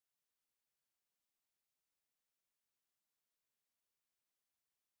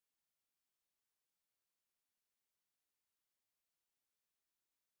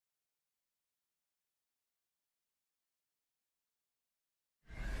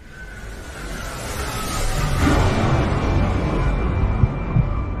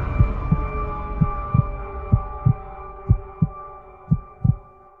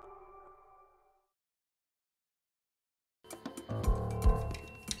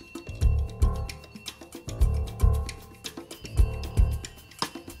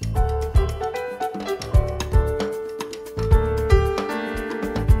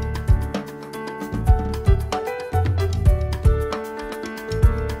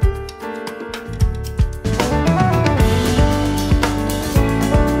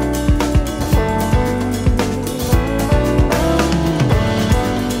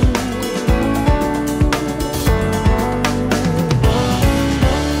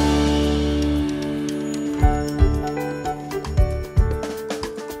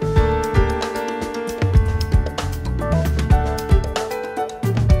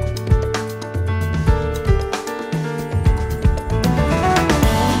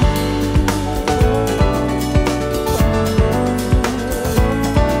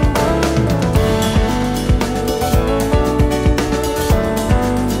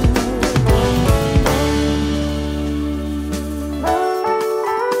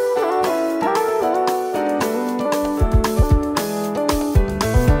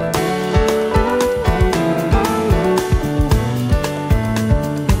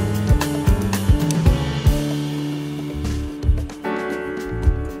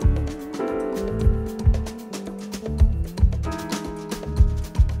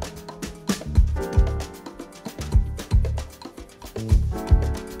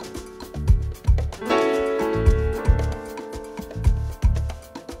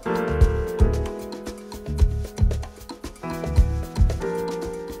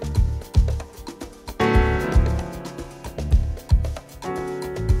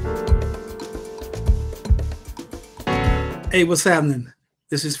Hey, what's happening?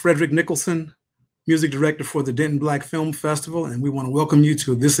 This is Frederick Nicholson, music director for the Denton Black Film Festival, and we want to welcome you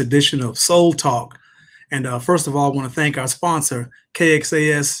to this edition of Soul Talk. And first of all, I want to thank our sponsor,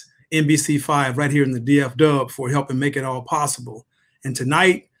 KXAS NBC5, right here in the DF Dub, for helping make it all possible. And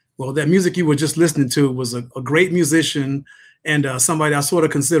tonight, well, that music you were just listening to was a great musician and somebody I sort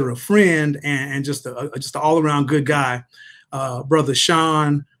of consider a friend and just an all-around good guy, brother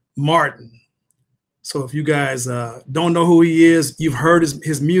Shaun Martin. So if you guys don't know who he is, you've heard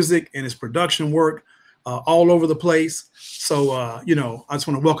his music and his production work all over the place. So, I just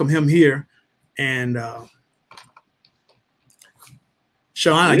want to welcome him here. And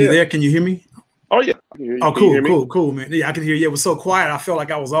Shaun, are you there? Can you hear me? Oh, yeah. I can hear you. Oh, cool, man. Yeah, I can hear you. It was so quiet. I felt like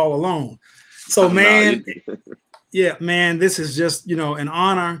I was all alone. So, man, yeah, man, this is just, an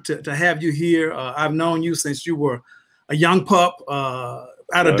honor to have you here. I've known you since you were a young pup.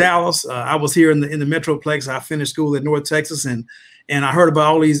 Out of Dallas. I was here in the Metroplex. I finished school at North Texas, and I heard about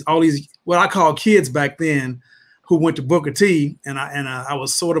all these what I call kids back then who went to Booker T, and I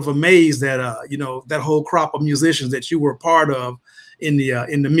was sort of amazed that that whole crop of musicians that you were a part of in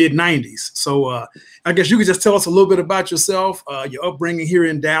the mid '90s. So I guess you could just tell us a little bit about yourself, your upbringing here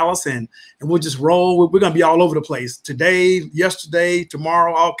in Dallas, and we'll just roll. We're gonna be all over the place today, yesterday,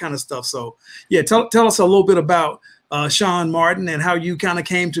 tomorrow, all kind of stuff. So yeah, tell us a little bit about Shaun Martin and how you kind of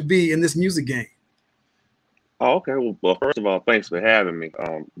came to be in this music game. Oh, okay. Well, first of all, thanks for having me.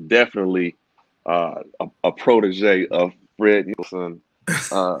 Definitely a protege of Fred Nicholson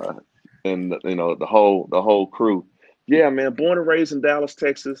and the whole crew. Yeah, man. Born and raised in Dallas,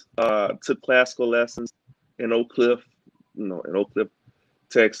 Texas. Took classical lessons in Oak Cliff,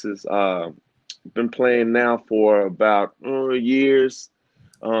 Texas. Been playing now for about years.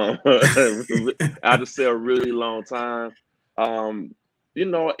 I just say a really long time, and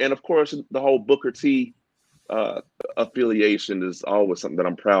of course the whole Booker T affiliation is always something that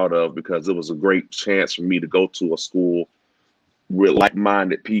I'm proud of, because it was a great chance for me to go to a school with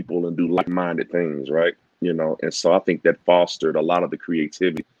like-minded people and do like-minded things, right? And so I think that fostered a lot of the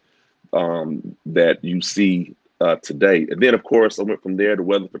creativity that you see today. And then of course I went from there to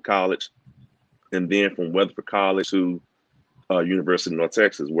Weatherford College, and then from Weatherford College to University of North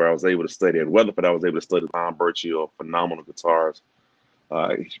Texas, where I was able to study. At Weatherford, I was able to study Tom Burchill, phenomenal guitarist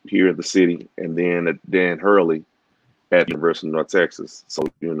here in the city, and then at Dan Hurley at University of North Texas. So,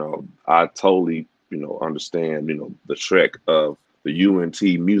 I totally, understand, the trek of the UNT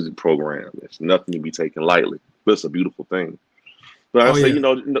music program. It's nothing to be taken lightly, but it's a beautiful thing. But I say,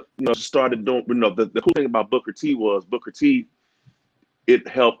 started doing, the cool thing about Booker T was Booker T, it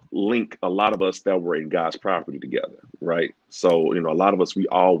helped link a lot of us that were in God's property together, right? So, a lot of us, we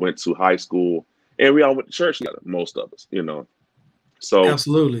all went to high school and we all went to church together, most of us, So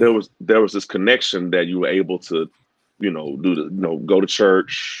absolutely, there was this connection that you were able to, go to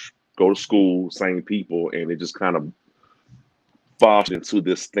church, go to school, same people, and it just kind of fostered into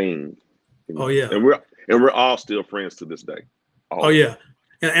this thing. Oh yeah, and we're all still friends to this day. Oh yeah.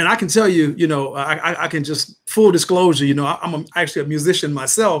 And I can tell you, I can just full disclosure, I'm actually a musician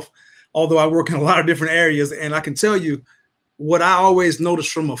myself, although I work in a lot of different areas. And I can tell you what I always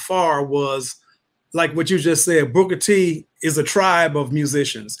noticed from afar was, like what you just said, Booker T is a tribe of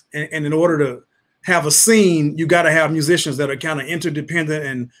musicians. And in order to have a scene, you got to have musicians that are kind of interdependent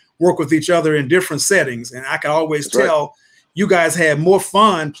and work with each other in different settings. And I can always tell you guys had more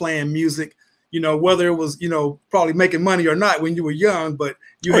fun playing music, whether it was, probably making money or not when you were young, but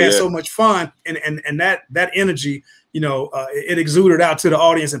you had so much fun, and that energy, it exuded out to the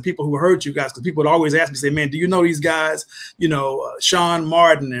audience and people who heard you guys, because people would always ask me, say, man, do you know these guys, Shaun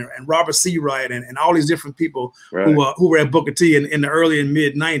Martin and Robert Seawright and all these different people who were at Booker T in the early and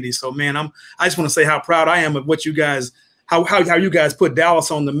mid '90s. So man, I just want to say how proud I am of what you guys, how you guys put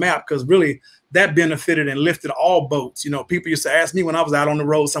Dallas on the map, because really that benefited and lifted all boats. People used to ask me when I was out on the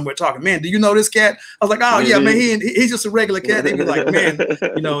road somewhere talking, man, do you know this cat? I was like, oh yeah, man, he's just a regular cat. They'd be like, man,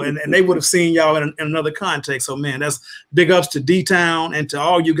 and they would have seen y'all in another context. So man, that's big ups to D-Town and to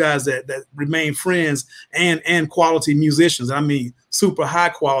all you guys that remain friends and quality musicians. I mean, super high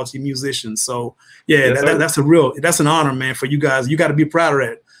quality musicians. So yeah, that's an honor, man, for you guys. You got to be proud of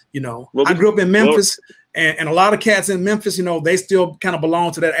that. Well, I grew up in Memphis, and a lot of cats in Memphis, they still kind of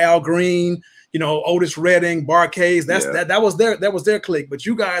belong to that Al Green, Otis Redding, Barcades. That was their clique. But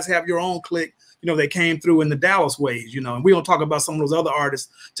you guys have your own clique, they came through in the Dallas ways, and we're gonna talk about some of those other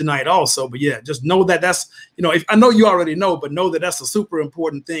artists tonight also. But yeah, just know that's, if I know you already know, but know that that's a super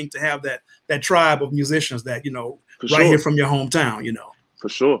important thing to have that tribe of musicians that, here from your hometown, For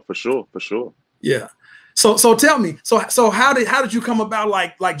sure. Yeah. So tell me, so how did you come about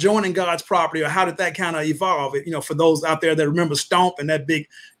like joining God's Property, or how did that kind of evolve? You know, for those out there that remember Stomp and that big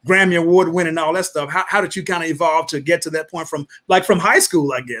Grammy Award winning and all that stuff, how did you kind of evolve to get to that point from high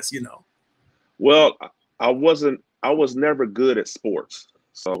school, I guess, you know? Well, I was never good at sports.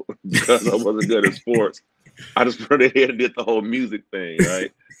 So because I wasn't good at sports, I just went ahead and did the whole music thing,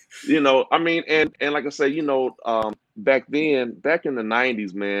 right? You know, I mean, and like I say, you know, back in the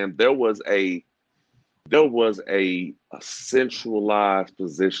 90s, man, there was a centralized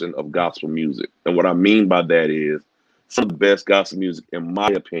position of gospel music. And what I mean by that is some of the best gospel music, in my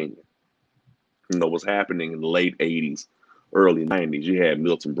opinion, you know, was happening in the late 80s, early 90s. You had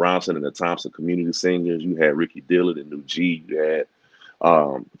Milton Bronson and the Thompson Community Singers. You had Ricky Dillard and New G. You had,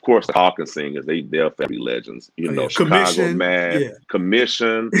 of course, the Hawkins Singers. They're family legends. You know, Chicago Commission, Mass,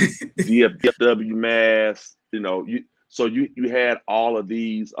 Commission, DBFF Mass. You know, you had all of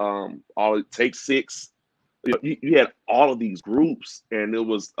these, all it Take Six. You had all of these groups, and it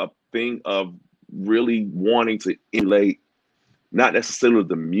was a thing of really wanting to emulate not necessarily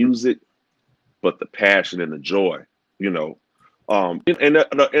the music, but the passion and the joy, you know. And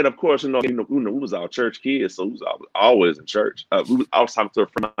of course, you know, we was our church kids, so we was always in church. I was talking to a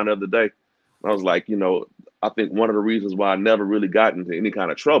friend the other day, and I was like, you know, I think one of the reasons why I never really got into any kind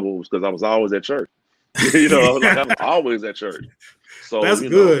of trouble was because I was always at church. You know, I was always at church. So that's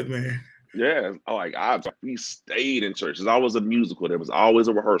good, man. Yeah, we stayed in church. There's always a musical. There was always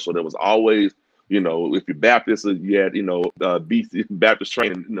a rehearsal. There was always, you know, if you're Baptist, you had, you know, Baptist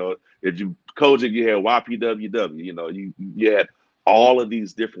training. You know, if you Kojic, you had YPWW. You know, you had all of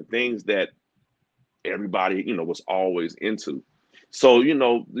these different things that everybody, you know, was always into. So, you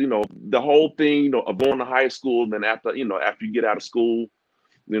know, the whole thing, you know, of going to high school, and then after you get out of school,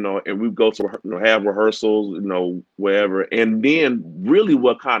 you know, and we go to, you know, have rehearsals, you know, wherever. And then really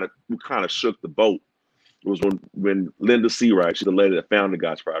what kind of shook the boat was when Linda Seawright, she's the lady that founded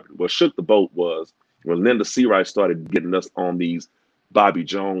God's Property. What shook the boat was when Linda Seawright started getting us on these Bobby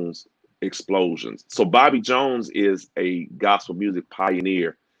Jones explosions. So Bobby Jones is a gospel music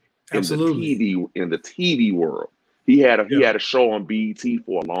pioneer in the TV world. He had a show on BET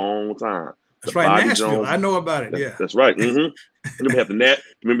for a long time. That's right, Bobby Nashville. Jones, I know about it. Yeah, that's right. Mm-hmm.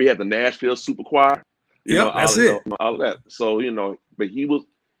 Remember, he had the Nashville Super Choir. That's it. All that. So, you know, but he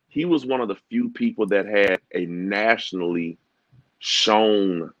was one of the few people that had a nationally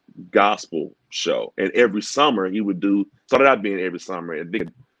shown gospel show. And every summer he would started out being every summer, and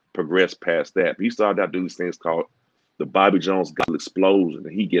then progressed past that. But he started out doing these things called the Bobby Jones Gospel Explosion,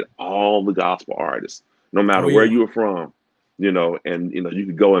 and he get all the gospel artists, no matter where you were from, you know, and you know, you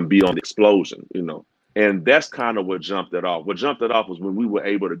could go and be on the explosion, you know. And that's kind of what jumped it off. What jumped it off was when we were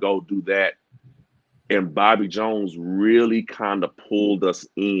able to go do that, and Bobby Jones really kind of pulled us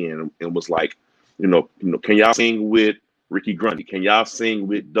in and was like, you know, can y'all sing with Ricky Grundy? Can y'all sing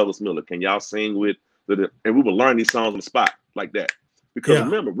with Douglas Miller? Can y'all sing with and we would learn these songs on the spot like that. Because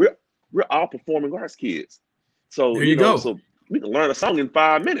remember, we're all performing arts kids. So there you go. So we can learn a song in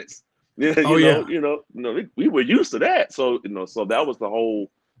 5 minutes. We were used to that. So, you know, so that was the whole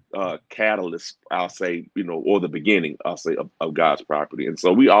catalyst, I'll say, you know, or the beginning, I'll say, of God's Property. And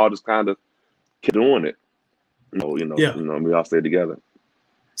so we all just kind of kept doing it. We all stayed together.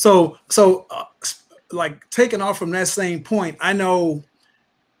 So like taking off from that same point, I know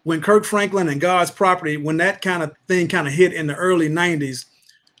when Kirk Franklin and God's Property, when that kind of thing kind of hit in the early 90s,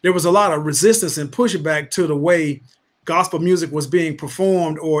 there was a lot of resistance and pushback to the way gospel music was being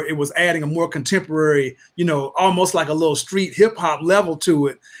performed, or it was adding a more contemporary, you know, almost like a little street hip hop level to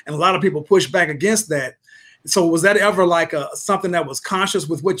it. And a lot of people pushed back against that. So was that ever like something that was conscious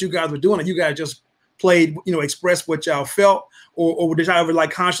with what you guys were doing, and you guys just played, you know, expressed what y'all felt, or did y'all ever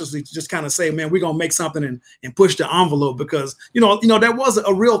like consciously just kind of say, man, we're gonna make something and push the envelope? Because you know that was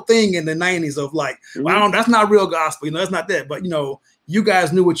a real thing in the 90s of like, well, that's not real gospel, you know, that's not that. But you know, you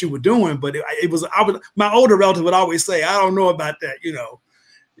guys knew what you were doing, but my older relative would always say, I don't know about that, you know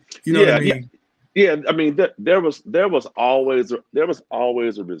what I mean? Yeah, I mean, there was always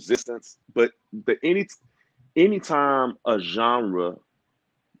a resistance, but anytime a genre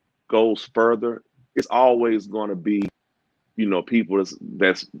goes further, it's always going to be, you know, people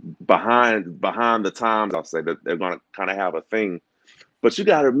that's behind the times. I'll say that they're going to kind of have a thing. But you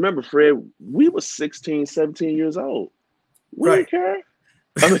got to remember, Fred, we were 16, 17 years old. We didn't care.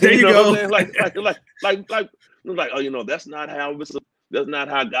 I mean, there you go. Like, oh, you know, that's not how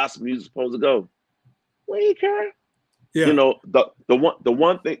gospel music is supposed to go. We didn't care. Yeah. You know, the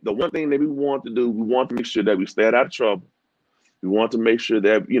one thing that we want to do, we want to make sure that we stayed out of trouble. We want to make sure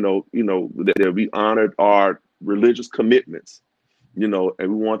that, you know, that we honored our religious commitments. you know, and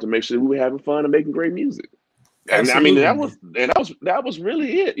we wanted to make sure we were having fun and making great music. And I mean, Absolutely. that was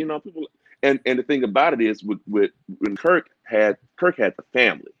really it. You know, people, and the thing about it is with when Kirk had the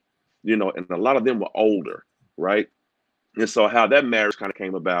family, you know, and a lot of them were older, right? And so how that marriage kind of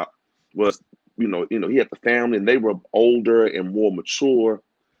came about was, you know, he had the family and they were older and more mature.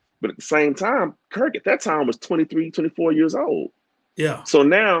 But at the same time, Kirk at that time was 23, 24 years old. Yeah. So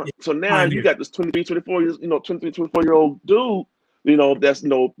now, Yeah. you got this 23, 24 years, 23, 24-year-old dude, you know, that's,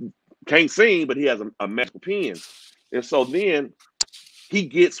 can't sing, but he has a magical pen. And so then he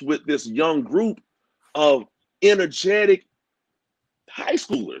gets with this young group of energetic high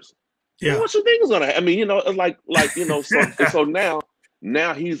schoolers. Yeah. What you think is gonna happen? I mean, it's like so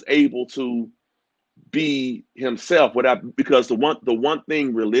now he's able to be himself without, because the one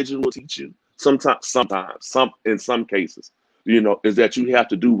thing religion will teach you sometimes in some cases, is that you have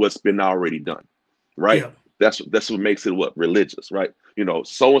to do what's been already done, right? Yeah. That's what makes it religious, right?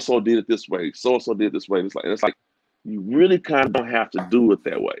 So and so did it this way, so and so did it this way. And it's like you really kind of don't have to do it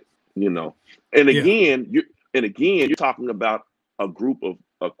that way, And again, you're talking about a group of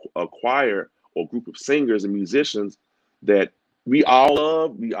a choir or group of singers and musicians that we all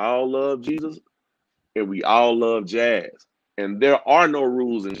love. We all love Jesus, and we all love jazz. And there are no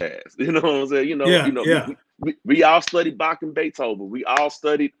rules in jazz. You know what I'm saying? We all studied Bach and Beethoven. We all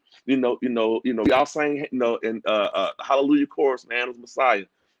studied, we all sang, in Hallelujah chorus, Man was Messiah.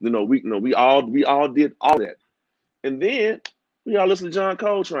 We all did all that. And then we all listen to John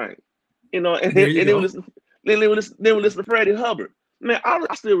Coltrane, and then we listen to Freddie Hubbard. Man,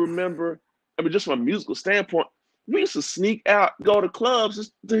 I still remember, just from a musical standpoint, we used to sneak out, go to clubs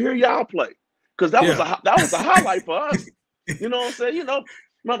just to hear y'all play. Because that was a highlight for us. You know what I'm saying?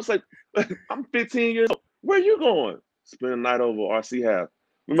 Mama say, I'm 15 years old. Where you going? Spend the night over RC House.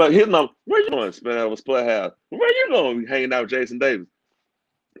 Remember his mom, where you going? Spend it over Split House. Where you going? We hanging out with Jason Davis.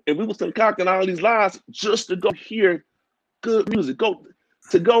 And we was concocting all these lies just to go hear good music. Go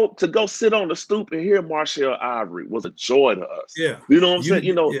sit on the stoop and hear Marshall Ivory was a joy to us. Yeah. You know what I'm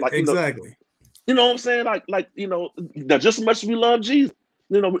saying? Exactly. You know what I'm saying? Now just as much as we love Jesus,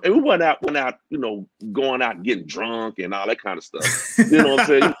 and we went out, going out and getting drunk and all that kind of stuff. You know what I'm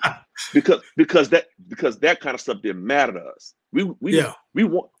saying? because that kind of stuff didn't matter to us. We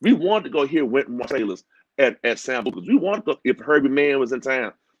wanted to go hear Wynton Marsalis at Sam Booker's. We wanted to go, if Herbie Mann was in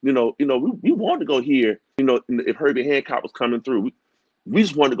town, we wanted to go hear, if Herbie Hancock was coming through. We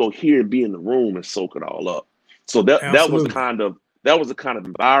just wanted to go hear and be in the room and soak it all up. So that was the kind of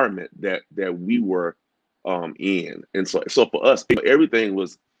environment that we were in. And so for us, everything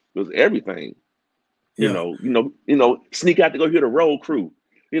was everything. Sneak out to go hear the Road Crew.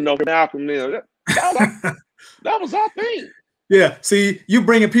 Malcolm there. That was our thing. Yeah. See, you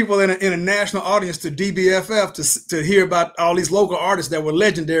bringing people in a national audience to DBFF to hear about all these local artists that were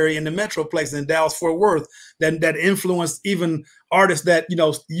legendary in the Metroplex in Dallas-Fort Worth that influenced even artists that,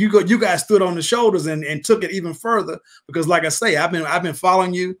 you guys stood on the shoulders and took it even further. Because like I say, I've been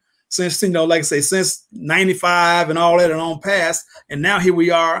following you since, like I say, since 95 and all that and on past. And now here we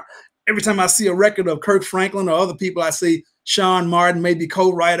are. Every time I see a record of Kirk Franklin or other people, I see Shaun Martin, maybe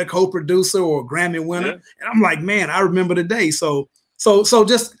co-writer, co-producer, or Grammy winner. Yeah. And I'm like, man, I remember the day. So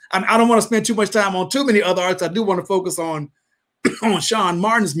just, I don't want to spend too much time on too many other artists. I do want to focus on Shaun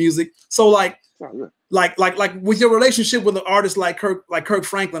Martin's music. So like with your relationship with an artist like Kirk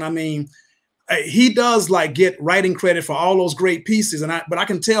Franklin, I mean, he does get writing credit for all those great pieces. But I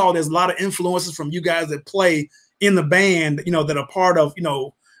can tell there's a lot of influences from you guys that play in the band, that are part of,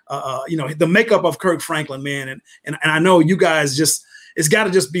 the makeup of Kirk Franklin, man. And I know you guys it's got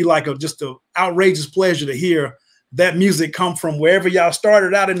to just be just a outrageous pleasure to hear that music come from wherever y'all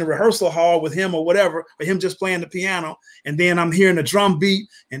started out in the rehearsal hall with him or whatever, or him just playing the piano. And then I'm hearing the drum beat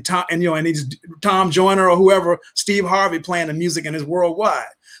and it's Tom Joyner or whoever, Steve Harvey playing the music, and it's worldwide.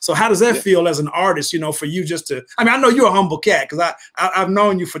 So how does that feel as an artist, for you just to, I know you're a humble cat because I've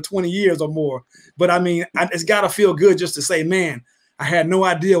known you for 20 years or more, but it's got to feel good just to say, man, I had no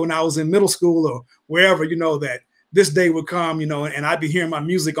idea when I was in middle school or wherever, that this day would come, and I'd be hearing my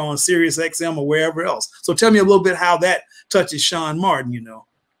music on Sirius XM or wherever else. So tell me a little bit how that touches Shaun Martin,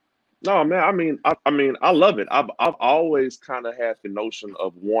 No, man. I love it. I've always kind of had the notion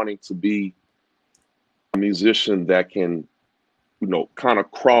of wanting to be a musician that can, kind of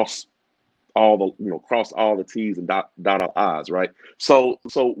cross all the T's and dot all I's, right? So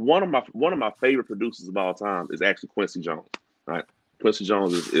one of my favorite producers of all time is actually Quincy Jones, right? Quincy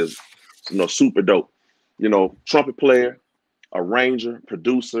Jones is super dope. Trumpet player, arranger,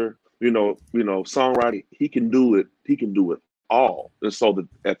 producer, songwriter. He can do it. He can do it all. And so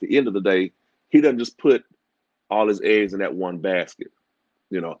at the end of the day, he doesn't just put all his eggs in that one basket,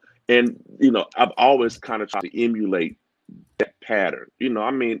 you know. And you know, I've always kind of tried to emulate that pattern. You know,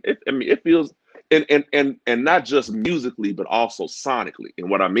 I mean, it feels, and not just musically, but also sonically. And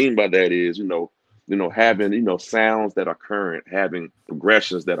what I mean by that is, having, sounds that are current, having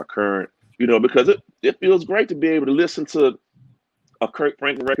progressions that are current, because it feels great to be able to listen to a Kirk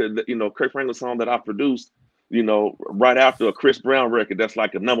Franklin record, Kirk Franklin song that I produced, right after a Chris Brown record that's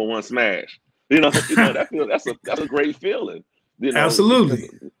like a #1 smash. That's a great feeling. Absolutely.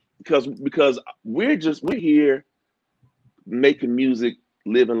 Because we're here making music,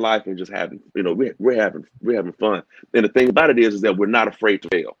 living life, and just having, we're having fun. And the thing about it is that we're not afraid to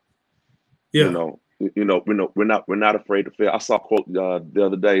fail. Yeah. We're not afraid to fail. I saw a quote the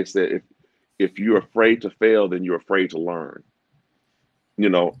other day. It said, if you're afraid to fail, then you're afraid to learn.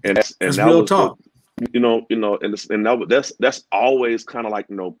 And that's real talk. That's always kind of like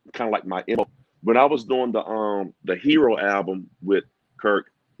my MO. When I was doing the Hero album with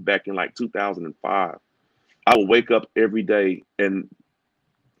Kirk back in like 2005, I would wake up every day, and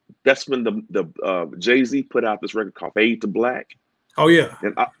that's when the Jay-Z put out this record called Fade to Black. Oh yeah.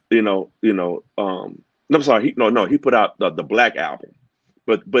 And I'm sorry, he put out the Black album,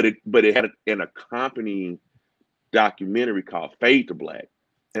 but it had an accompanying documentary called Fade to Black,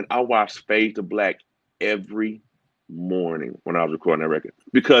 and I watched Fade to Black every morning when I was recording that record,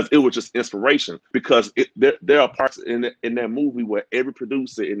 because it was just inspiration. Because there are parts in that movie where every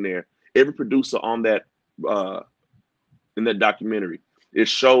producer on that in that documentary, it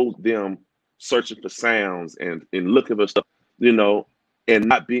showed them searching for sounds and looking for stuff, and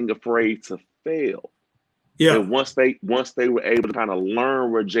not being afraid to fail. Yeah. And once they were able to kind of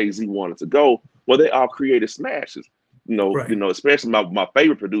learn where Jay-Z wanted to go, well, they all created smashes. Right. Especially my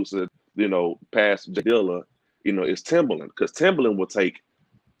favorite producer, past J Dilla, is Timbaland, because Timbaland will take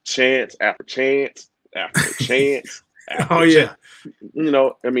chance after chance after chance. Oh yeah.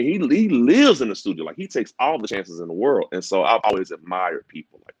 I mean, he lives in the studio. Like, he takes all the chances in the world. And so I've always admired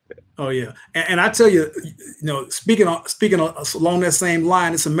people like that. Oh yeah. And I tell you, speaking along that same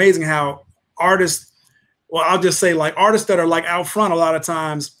line, it's amazing how artists, well, I'll just say, like, artists that are like out front, a lot of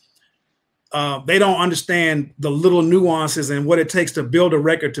times, they don't understand the little nuances and what it takes to build a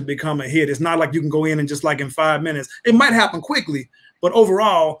record to become a hit. It's not like you can go in and just like in 5 minutes. It might happen quickly, but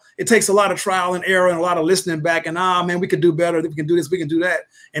overall, it takes a lot of trial and error and a lot of listening back. And man, we could do better. We can do this. We can do that.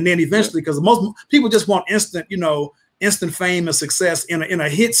 And then eventually, because most people just want instant fame and success in a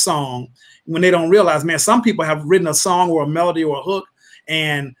hit song, when they don't realize, man, some people have written a song or a melody or a hook,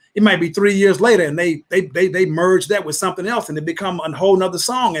 and it might be 3 years later, and they merge that with something else, and they become a whole nother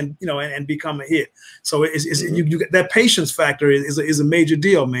song, and and become a hit. So you that patience factor is a major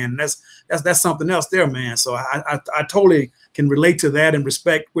deal, man. That's something else there, man. So I totally can relate to that and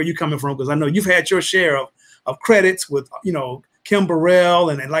respect where you're coming from, because I know you've had your share of credits with Kim Burrell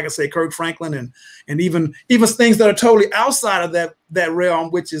and like I say, Kirk Franklin, and even things that are totally outside of that realm,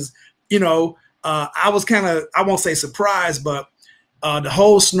 which is I was kind of, I won't say surprised, but the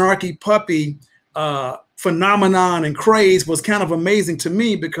whole Snarky Puppy phenomenon and craze was kind of amazing to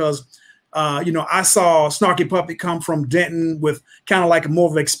me, because I saw Snarky Puppy come from Denton with kind of like more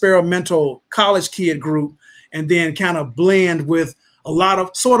of an experimental college kid group, and then kind of blend with a lot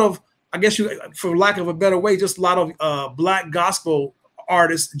of sort of, I guess for lack of a better way, just a lot of Black gospel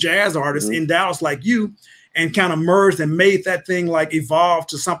artists, jazz artists in Dallas like you, and kind of merged and made that thing like evolve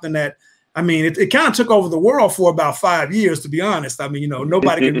to something that, I mean, it kind of took over the world for about 5 years, to be honest. I mean,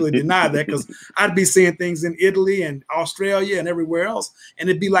 nobody can really deny that, because I'd be seeing things in Italy and Australia and everywhere else, and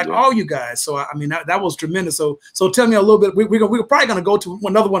it'd be like all you guys. So, I mean, that was tremendous. So tell me a little bit. We're probably going to go to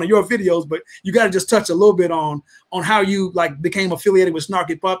another one of your videos, but you got to just touch a little bit on how you like became affiliated with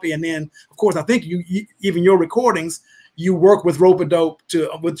Snarky Puppy, and then, of course, I think you even your recordings, you work with Rope-A-Dope to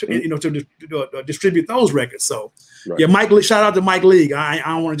distribute those records. So, yeah, shout out to Mike League. I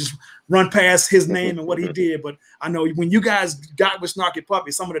don't want to just run past his name and what he did, but I know when you guys got with Snarky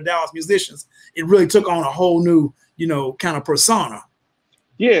Puppy, some of the Dallas musicians, it really took on a whole new, kind of persona.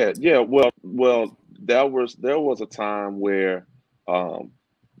 Yeah. Well, there was a time where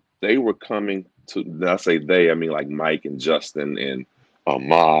they were coming to, I say they, I mean like Mike and Justin and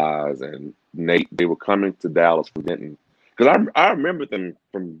Maz and Nate. They were coming to Dallas from Denton, because I remember them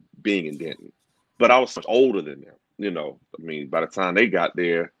from being in Denton, but I was much older than them. I mean, by the time they got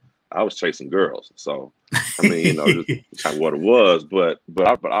there, I was chasing girls. So, I mean, just kind of what it was. But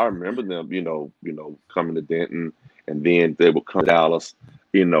I remember them, coming to Denton, and then they would come to Dallas,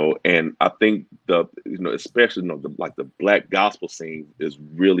 and I think especially, the Black gospel scene is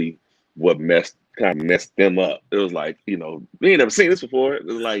really what kind of messed them up. It was like, we ain't never seen this before. It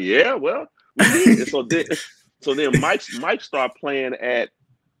was like, yeah, well, we did. And So then Mike started playing at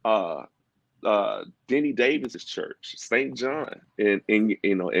Denny Davis's church, St. John, and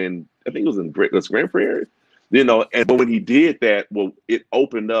you know, and I think it was in Grand Prairie, you know. And but when he did that, well, it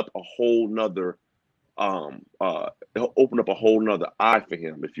opened up a whole nother eye for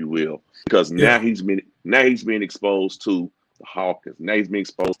him, if you will, because now he's being exposed to the Hawkins. Now he's being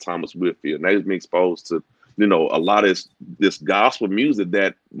exposed to Thomas Whitfield. Now he's being exposed to, you know, a lot of this gospel music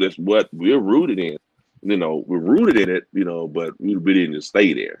that's what we're rooted in. You know, we're rooted in it, you know, but we didn't just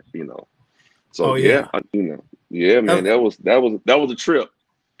stay there, you know. So you know, man, that was a trip.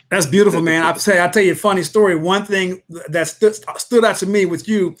 That's beautiful, man. I'll tell you a funny story. One thing that stood out to me with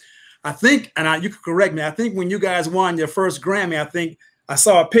you, I think, and you can correct me, I think when you guys won your first Grammy, I think I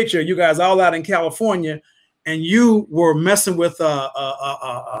saw a picture of you guys all out in California, and you were messing with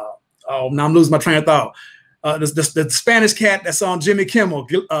oh, now I'm losing my train of thought. The Spanish cat that's on Jimmy Kimmel,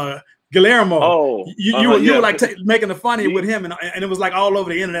 Guillermo. Oh, you were like making the funny with him, and it was like all over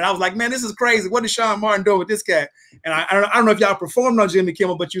the internet. I was like, man, this is crazy. What is Shaun Martin doing with this cat? And I don't know if y'all performed on Jimmy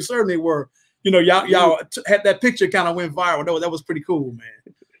Kimmel, but you certainly were. You know, y'all had that picture kind of went viral. That was pretty cool,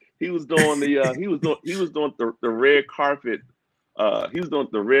 man. He was doing the he was doing the red carpet. He was doing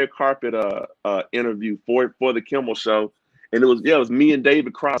the red carpet interview for the Kimmel show, and it was me and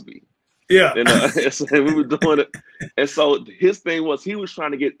David Crosby. Yeah, and so we were doing it, and so his thing was he was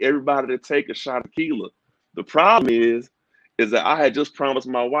trying to get everybody to take a shot of tequila. The problem is that I had just promised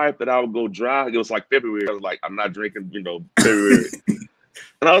my wife that I would go dry. It was like February. I was like, I'm not drinking, you know, February.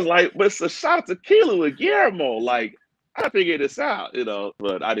 And I was like, but it's a shot of tequila with Guillermo. Like, I figured this out, you know,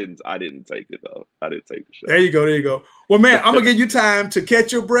 but I didn't take it though. I didn't take the shot. There you go. Well, man, I'm gonna give you time to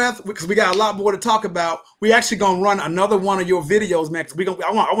catch your breath because we got a lot more to talk about. We actually gonna run another one of your videos, man.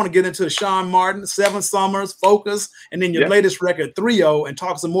 I want to get into Shaun Martin, 7 Summers, Focus, and then your latest record, 3-0, and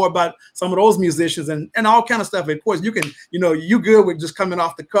talk some more about some of those musicians and all kind of stuff. Of course, you can, you know, you good with just coming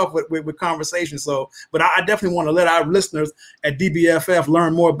off the cuff with conversation. So, but I definitely want to let our listeners at DBFF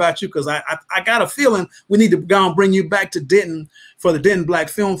learn more about you because I got a feeling we need to go and bring you back to Denton for the Denton Black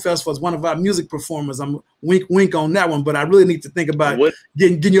Film Festival as one of our music performers. I'm wink on that one, but I really need to think about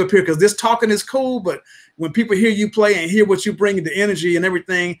getting you up here because this talking is cool, but when people hear you play and hear what you bring, the energy and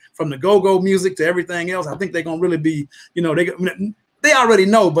everything from the go-go music to everything else, I think they're going to really be, you know, they already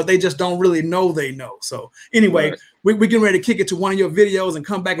know, but they just don't really know they know. So anyway, we're getting ready to kick it to one of your videos and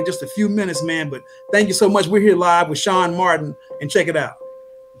come back in just a few minutes, man. But thank you so much. We're here live with Shaun Martin, and check it out.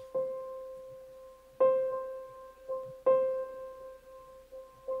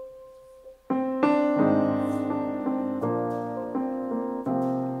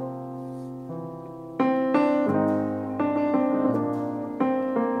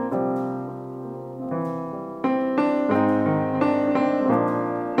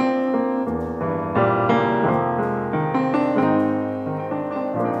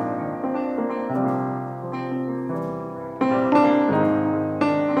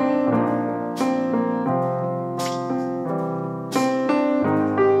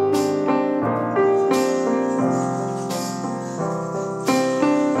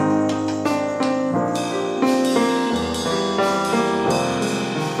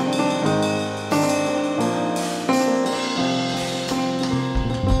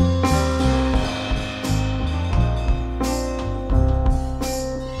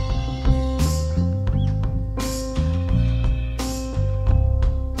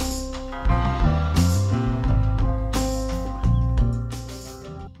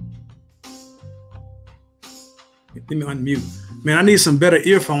 Let me unmute. Man, I need some better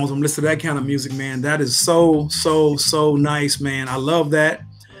earphones when I'm listening to that kind of music, man. That is so nice, man. I love that.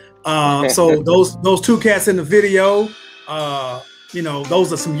 So those two cats in the video, you know,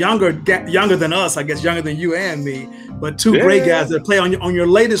 those are some younger than us, I guess, younger than you and me, but two great guys that play on your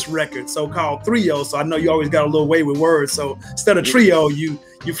latest record, so-called 3-0. So I know you always got a little way with words. So instead of trio, you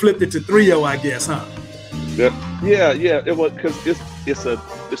flipped it to 3-0, I guess, huh? Yeah. It was because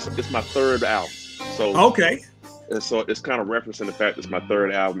it's my third album. So okay. And so it's kind of referencing the fact it's my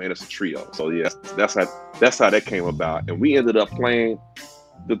third album and it's a trio. So yes, that's how that came about. And we ended up playing.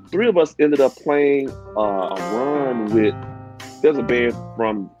 The three of us ended up playing a run with. There's a band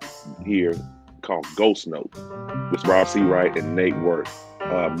from here called Ghost Note, with Rob C. Wright and Nate Worth,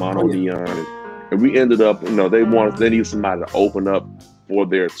 Mono Neon, and we ended up. You know, they needed somebody to open up for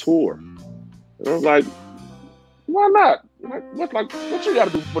their tour. And I was like, why not? What you got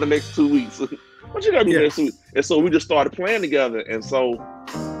to do for the next 2 weeks? What you gotta do next week? And so we just started playing together. And so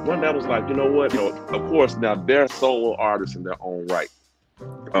one night was like, you know what? You know, of course, now they're solo artists in their own right.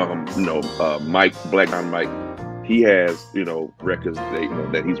 Mike, Black Dynamite, he has, you know, records that, you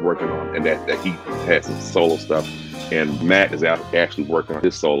know, that he's working on, and that he has his solo stuff. And Matt is actually working on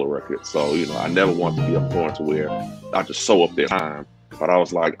his solo record. So, you know, I never want to be a point to where I just show up there time. But I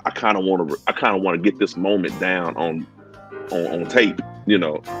was like, I kind of want to get this moment down on tape, you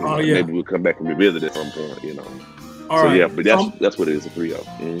know. Oh, yeah. Maybe we'll come back and revisit it at some point, you know. All so right. yeah, but that's what it is, a trio.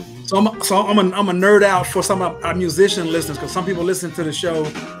 Mm-hmm. So I'm a nerd out for some of our musician listeners, because some people listen to the show,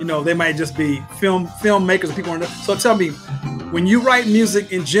 you know, they might just be filmmakers or people. So tell me, when you write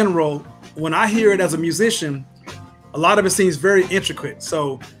music in general, when I hear it as a musician, a lot of it seems very intricate.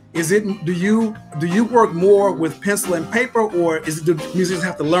 So do you work more with pencil and paper, or do musicians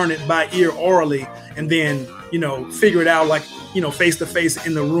have to learn it by ear orally and then, you know, figure it out like, you know, face to face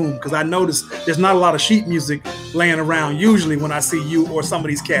in the room? Because I notice there's not a lot of sheet music laying around usually when I see you or some of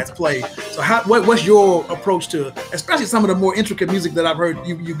these cats play. So what's your approach to, especially some of the more intricate music that I've heard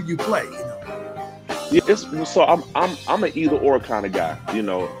you play? You know? Yeah, so I'm an either or kind of guy. You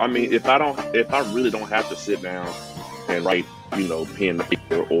know, I mean, if I really don't have to sit down and write, you know, pen to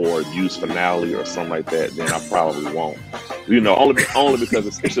paper or use Finale or something like that, then I probably won't. You know, only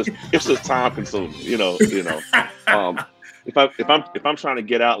because it's just time consuming. You know. If I'm trying to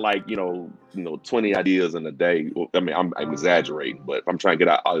get out like, you know 20 ideas in a day, well, I mean, I'm exaggerating, but if I'm trying to get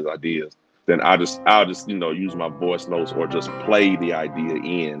out all these ideas, then I'll just you know, use my voice notes or just play the idea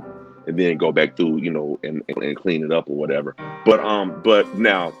in and then go back through, you know, and clean it up or whatever. But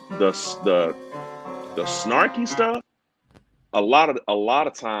now the snarky stuff, a lot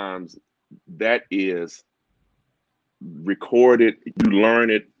of times that is recorded. You learn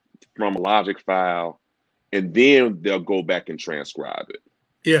it from a Logic file, and then they'll go back and transcribe it.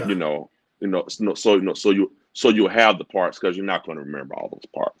 Yeah. So you'll have the parts, because you're not going to remember all those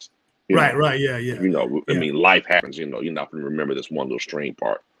parts. Right. Yeah. You know, I mean, life happens. You know, you're not going to remember this one little string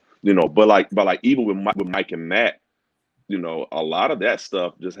part. You know, but like even with Mike and Matt, you know, a lot of that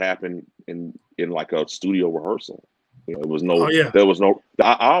stuff just happened in like a studio rehearsal. You know, there was no.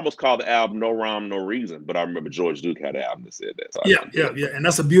 I almost called the album "No Rhyme, No Reason," but I remember George Duke had an album that said that. So yeah, and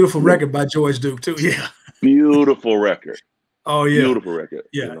that's a beautiful record by George Duke too. Yeah, beautiful record. Oh yeah, beautiful record.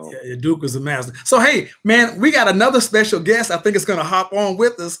 Yeah, you know? Yeah, Duke was a master. So hey, man, we got another special guest. I think it's going to hop on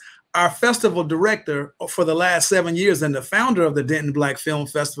with us. Our festival director for the last 7 years and the founder of the Denton Black Film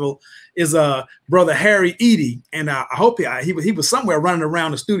Festival is brother Harry Eady. And I hope he was somewhere running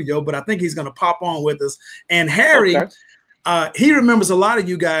around the studio, but I think he's going to pop on with us. And Harry, he remembers a lot of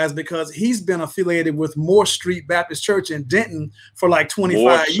you guys because he's been affiliated with Moore Street Baptist Church in Denton for like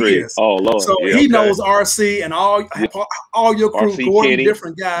 25 years. Oh, Lord. So he knows RC and all your crew, RC, Gordon, Kenny,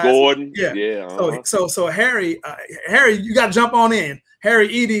 different guys. Gordon. So Harry, you got to jump on in. Harry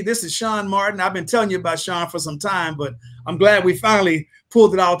Eady, this is Shaun Martin. I've been telling you about Shaun for some time, but I'm glad we finally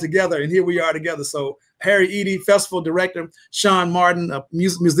pulled it all together, and here we are together. So Harry Eady, festival director, Shaun Martin, a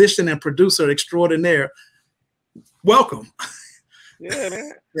musician and producer extraordinaire. Welcome. Yeah,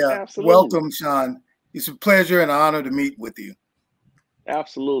 man. Yeah, absolutely. Welcome, Shaun. It's a pleasure and an honor to meet with you.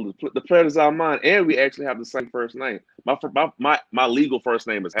 Absolutely. The pleasure's all mine, and we actually have the same first name. My legal first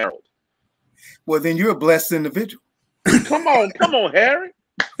name is Harold. Well, then you're a blessed individual. Come on, Harry.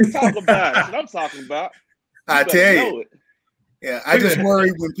 Talk about it. What I'm talking about. I tell you. Yeah, I just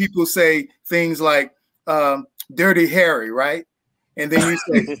worry when people say things like "Dirty Harry," right? And then you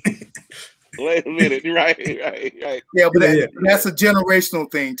say, "Wait a minute, right." Yeah, but that's a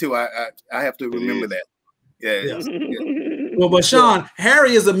generational thing too. I have to remember that. Yeah. Well, but Shaun,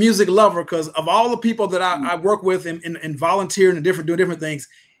 Harry is a music lover because of all the people that I work with and volunteering and doing different things.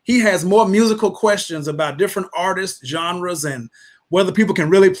 He has more musical questions about different artists, genres, and whether people can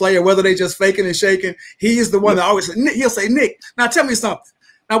really play or whether they just faking and shaking. He is the one that always he'll say, "Nick, now tell me something.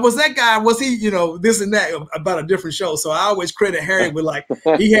 Now was he, you know, this and that about a different show?" So I always credit Harry with like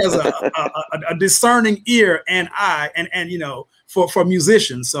he has a discerning ear and eye and you know for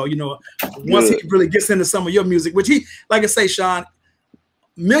musicians. So you know once he really gets into some of your music, which he, like I say, Shaun,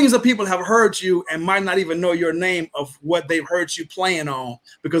 millions of people have heard you and might not even know your name of what they've heard you playing on,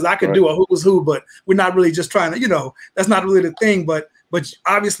 because I could do a who's who, but we're not really just trying to, you know, that's not really the thing. But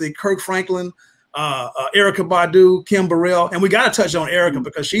obviously Kirk Franklin, Erykah Badu, Kim Burrell, and we got to touch on Erykah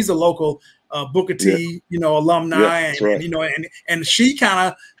because she's a local Booker T, you know, alumni, and you know, and she kind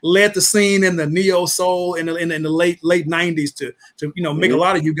of led the scene in the neo soul in the late 90s to you know make a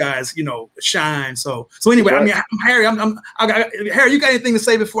lot of you guys, you know, shine. So anyway, I mean, Harry, Harry, you got anything to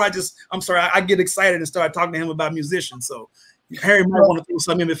say before I'm sorry, I get excited and start talking to him about musicians. So Harry might want to throw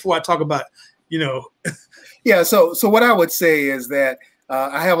something in before I talk about, you know. Yeah. So what I would say is that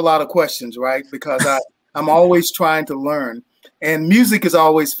I have a lot of questions, right? Because I'm always trying to learn. And music has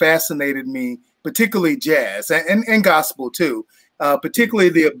always fascinated me particularly jazz and gospel too, particularly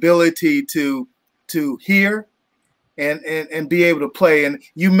the ability to hear and be able to play. And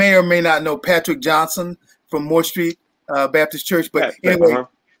you may or may not know Patrick Johnson from Moore Street Baptist Church, but anyway,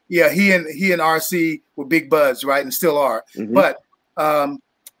 yeah, he and RC were big buds, right, and still are. But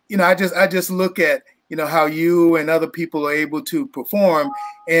you know, I just look at, you know, how you and other people are able to perform,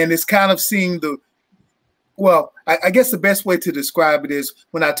 and it's kind of seeing the, well, I guess the best way to describe it is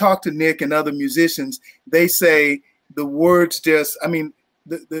when I talk to Nick and other musicians, they say the words just, I mean,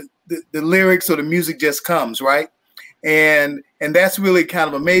 the lyrics or the music just comes, right? And that's really kind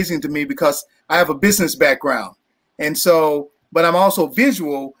of amazing to me because I have a business background. And so, but I'm also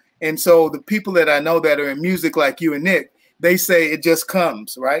visual. And so the people that I know that are in music like you and Nick, they say it just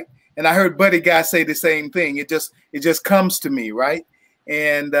comes, right? And I heard Buddy Guy say the same thing. It just comes to me, right?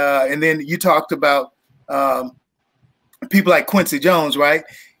 And then you talked about people like Quincy Jones, right?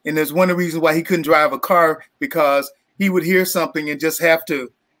 And there's one of the reasons why he couldn't drive a car, because he would hear something and just have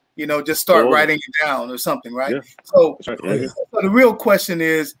to, you know, just start writing it down or something, right? Yeah. So, so the real question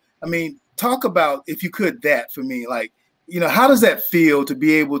is, I mean, talk about, if you could, that for me, like, you know, how does that feel to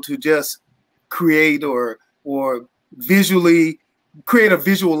be able to just create or visually create a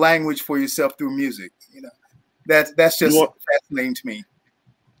visual language for yourself through music? You know, that's just fascinating to me.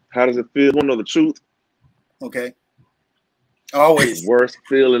 How does it feel? You want to know the truth? Okay. Always. The worst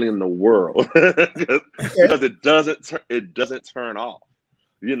feeling in the world because it doesn't turn off,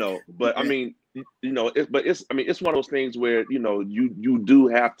 you know. But I mean, you know, it's one of those things where, you know, you do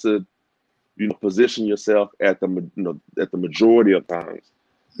have to, you know, position yourself at the majority of times,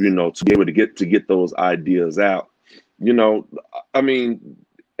 you know, to be able to get those ideas out, you know. I mean,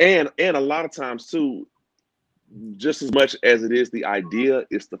 and a lot of times too, just as much as it is the idea,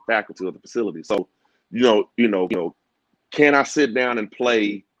 it's the faculty of the facility. So, you know, can I sit down and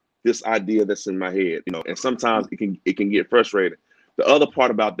play this idea that's in my head? You know, and sometimes it can get frustrating. The other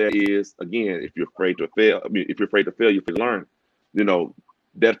part about that is, again, if you're afraid to fail, I mean, if you're afraid to fail, you can learn. You know,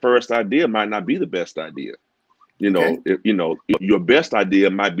 that first idea might not be the best idea. You know, you know, your best idea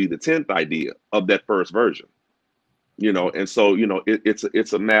might be the 10th idea of that first version. You know, and so, you know,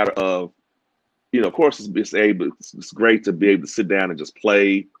 it's a matter of, you know, of course, it's great to be able to sit down and just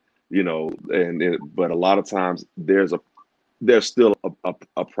play, you know, but a lot of times there's still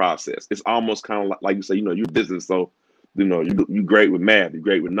a process. It's almost kind of like you say, you know, you're business, so, you know, you're great with math, you're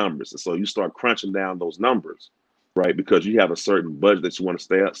great with numbers, and so you start crunching down those numbers, right? Because you have a certain budget that you want to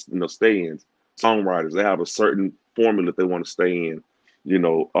stay in. Songwriters, they have a certain formula that they want to stay in. You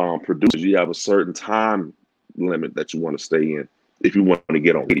know, producers, you have a certain time limit that you want to stay in if you want to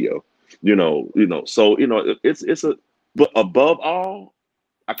get on video. You know, so, you know, but above all,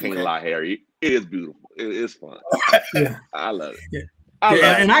 I can't lie, Harry, it is beautiful. It is fun. Yeah. I love it.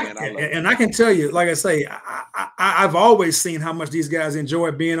 Yeah. And I can tell you, like I say, I've always seen how much these guys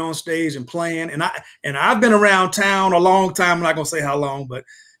enjoy being on stage and playing. And I've been around town a long time. I'm not gonna say how long, but,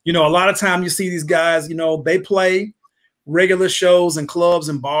 you know, a lot of time you see these guys, you know, they play regular shows and clubs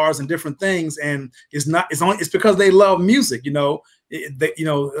and bars and different things, and it's because they love music. You know,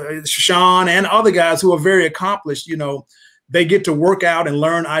 Shaun and other guys who are very accomplished, you know, they get to work out and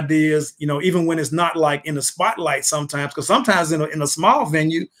learn ideas, you know, even when it's not like in the spotlight sometimes, because sometimes in a small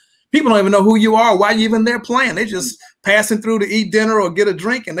venue, people don't even know who you are, why you even there playing. They just passing through to eat dinner or get a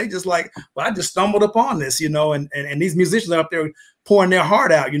drink, and they just like, well, I just stumbled upon this, you know, and these musicians are up there pouring their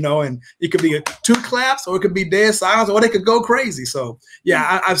heart out, you know, and it could be 2 claps or it could be dead silence or they could go crazy. So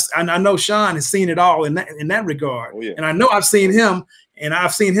yeah, I know Shaun has seen it all in that regard. Oh, yeah. And I know I've seen him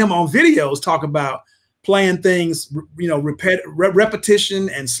on videos talk about playing things, you know, repetition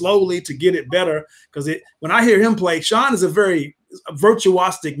and slowly to get it better. Because when I hear him play, Shaun is a very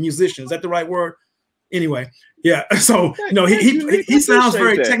virtuosic musician. Is that the right word? Anyway, yeah. So, you know, he sounds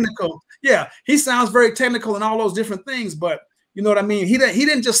very technical. Yeah, he sounds very technical and all those different things. But you know what I mean? He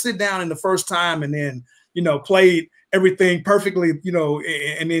didn't just sit down in the first time and then, you know, played everything perfectly, you know,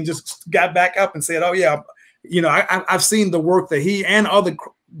 and then just got back up and said, oh yeah, you know, I've seen the work that he and other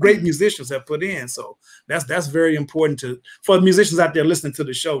great musicians have put in. So that's very important for the musicians out there listening to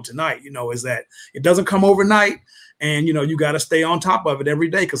the show tonight, you know, is that it doesn't come overnight, and, you know, you got to stay on top of it every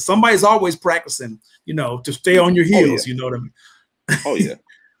day, because somebody's always practicing, you know, to stay on your heels. You know what I mean? Oh yeah.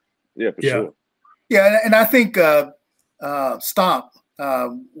 Yeah, for sure. Yeah. And I think Stomp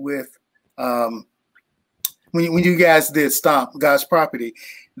with when you guys did Stomp, God's Property,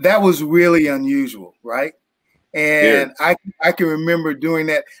 that was really unusual, right? And yeah. I can remember doing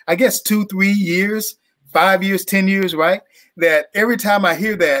that, I guess 2, 3 years, 5 years, 10 years, right? That every time I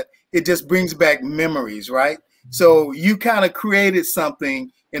hear that, it just brings back memories, right? So you kind of created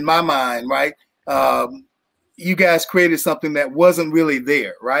something in my mind, right? you guys created something that wasn't really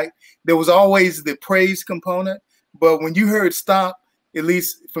there, right? There was always the praise component, but when you heard Stomp, at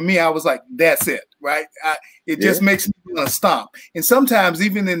least for me, I was like, that's it, right? It just makes me want to stomp. And sometimes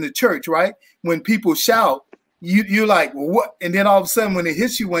even in the church, right, when people shout, you're like, well, what? And then all of a sudden when it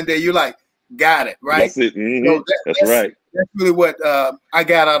hits you one day, you're like, got it, right? That's it. So that's right. That's really what I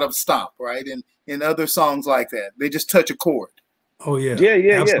got out of Stomp, right? And other songs like that. They just touch a chord. Oh yeah.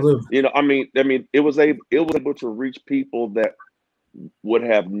 Absolutely. You know, I mean, it was able to reach people that would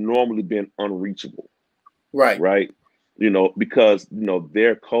have normally been unreachable. Right. Right. You know, because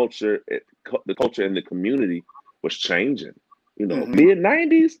their culture, the culture in the community was changing. You know, mid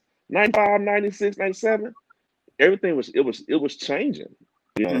 90s, 95, 96, 97, everything was changing.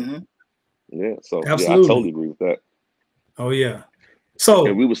 You know? Yeah. So yeah, I totally agree with that. Oh yeah. So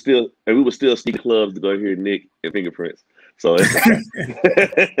and we were still sneak clubs to go hear Nick and Fingerprints. So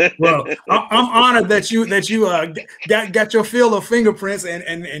well, I'm honored that you got your fill of Fingerprints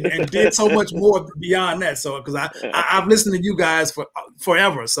and did so much more beyond that. So because I've listened to you guys for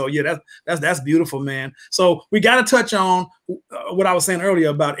forever. So yeah, that's beautiful, man. So we got to touch on what I was saying earlier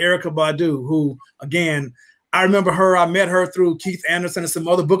about Erykah Badu, who again, I remember her. I met her through Keith Anderson and some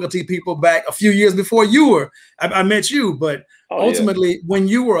other Booker T people back a few years before you were. I met you, but ultimately, when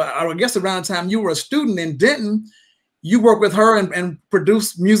you were, I guess around the time you were a student in Denton, you worked with her and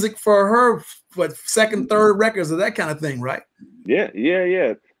produced music for her for second, third records or that kind of thing, right? Yeah.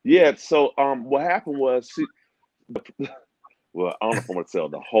 So what happened was well, I don't know if I want to tell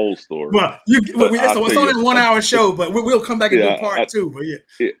the whole story. Well, so it's only a 1 hour show, but we'll come back and do part two. But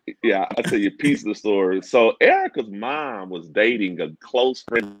I'll tell you a piece of the story. So Erykah's mom was dating a close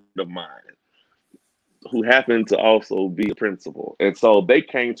friend of mine who happened to also be a principal. And so they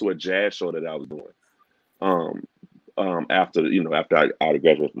came to a jazz show that I was doing after I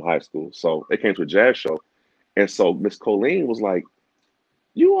graduated from high school. So they came to a jazz show. And so Miss Colleen was like,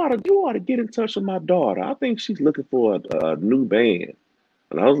 you ought to get in touch with my daughter. I think she's looking for a new band.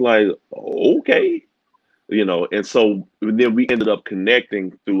 And I was like, okay. And so then we ended up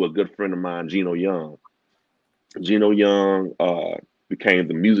connecting through a good friend of mine, Gino Young. Gino Young became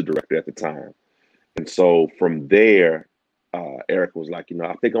the music director at the time. And so from there, Erykah was like,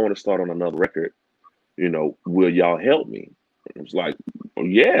 I think I want to start on another record. Will y'all help me? And I was like, oh,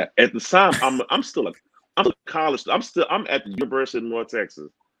 yeah. At the time, I'm a college. I'm at the University of North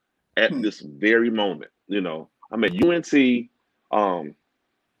Texas at this very moment. I'm at UNT. Trying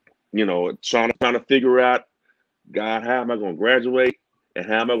to figure out, God, how am I going to graduate and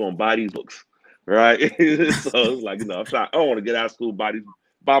how am I going to buy these books, right? So it's like, I want to get out of school, buy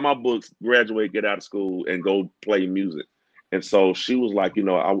my books, graduate, get out of school, and go play music. And so she was like,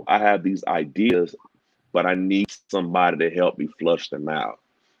 I have these ideas, but I need somebody to help me flush them out.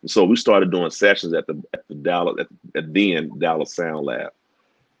 And so we started doing sessions at the Dallas Sound Lab,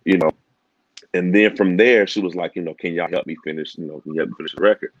 and then from there she was like, can y'all help me finish, can you help me finish the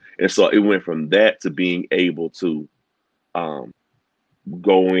record? And so it went from that to being able to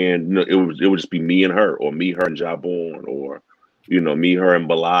go in. It would just be me and her, or me, her and Jabon, or me, her and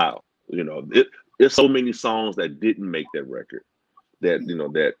Bilal. It's so many songs that didn't make that record that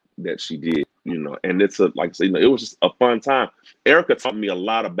she did. And it's like I say, it was just a fun time. Erykah taught me a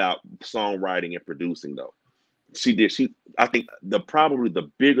lot about songwriting and producing, though. I think probably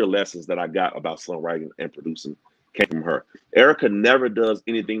the bigger lessons that I got about songwriting and producing came from her. Erykah never does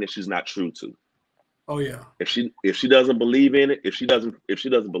anything that she's not true to. Oh yeah. If she doesn't believe in it, if she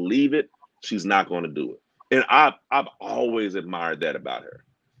doesn't believe it, she's not going to do it. And I've always admired that about her.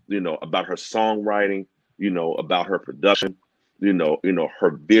 About her songwriting, about her production.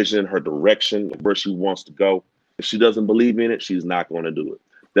 Her vision, her direction, where she wants to go. If she doesn't believe in it, she's not going to do it.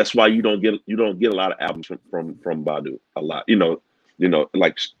 That's why you don't get a lot of albums from Badu. A lot,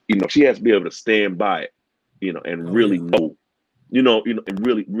 she has to be able to stand by it, and really know, and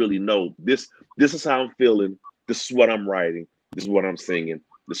really know this is how I'm feeling. This is what I'm writing. This is what I'm singing.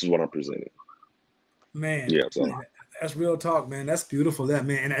 This is what I'm presenting. Man, yeah, so that's real talk, man. That's beautiful, that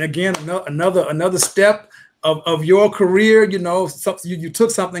man. And again, another step of your career, you took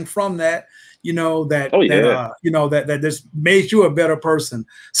something from that, that just made you a better person.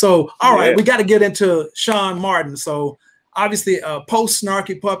 So, all right, we got to get into Shaun Martin. So obviously post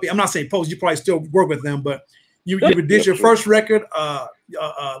Snarky Puppy, I'm not saying post, you probably still work with them, but you did your first record,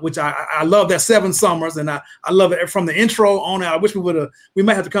 which I love, that 7 Summers, and I love it from the intro on. I wish we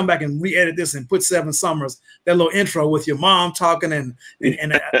might have to come back and re-edit this and put 7 Summers, that little intro with your mom talking, and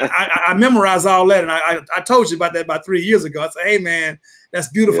I memorized all that, and I told you about that about 3 years ago. I said, hey man, That's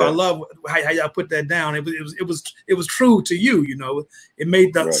beautiful. Yeah. I love how y'all put that down. It was true to you. You know, it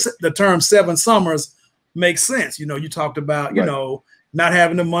made the term 7 Summers make sense. You know, you talked about you know, not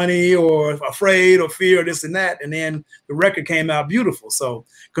having the money or afraid or fear or this and that, and then the record came out beautiful. So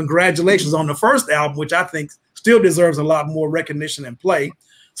congratulations on the first album, which I think still deserves a lot more recognition and play.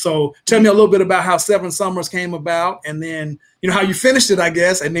 So tell me a little bit about how 7 Summers came about, and then, you know, how you finished it, I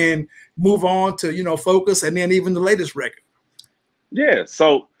guess, and then move on to, you know, Focus, and then even the latest record. Yeah.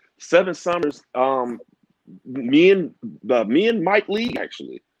 So 7 Summers, me and Mike Lee,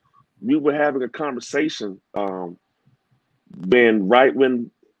 actually, we were having a conversation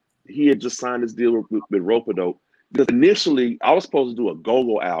when he had just signed his deal with Rope-A-Dope. Because initially I was supposed to do a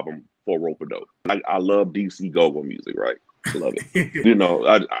go-go album for Rope-A-Dope. I love DC go-go music, right? I love it. You know,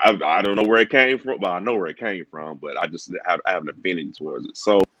 I don't know where it came from, but I know where it came from, but I just have an affinity towards it.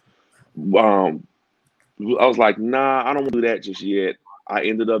 So I was like, nah, I don't want to do that just yet. I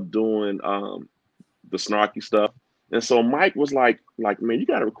ended up doing the snarky stuff. And so Mike was like, man, you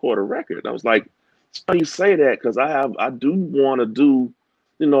got to record a record. And I was like, it's funny you say that, because I do want to do,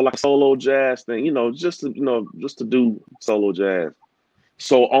 you know, like a solo jazz thing, you know, just to do solo jazz.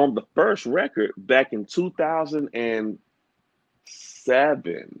 So on the first record back in 2007,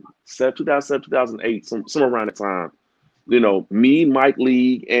 2008, somewhere around that time, you know, me, Mike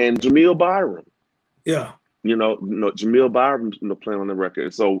Lee, and Jamil Byram. Yeah. You know, Jamil Byram, you know, playing on the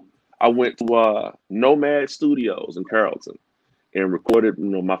record. So I went to Nomad Studios in Carrollton and recorded, you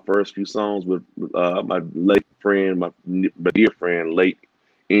know, my first few songs with my late friend, my dear friend, late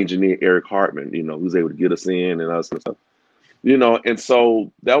engineer Eric Hartman. You know, who was able to get us in and us and stuff. You know, and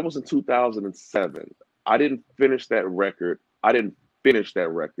so that was in 2007. I didn't finish that record.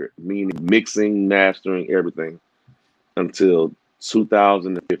 Meaning mixing, mastering, everything, until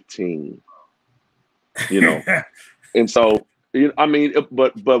 2015. You know, and so, you know, I mean,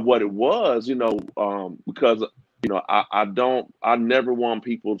 but what it was, you know, because, you know, I never want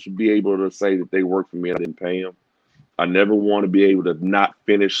people to be able to say that they work for me and I didn't pay them. I never want to be able to not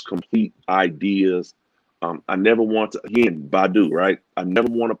finish complete ideas. I never want to, again, Badu, right? I never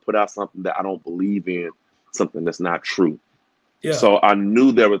want to put out something that I don't believe in, something that's not true. Yeah. So I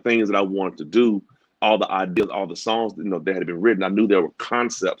knew there were things that I wanted to do, all the ideas, all the songs, you know, that had been written. I knew there were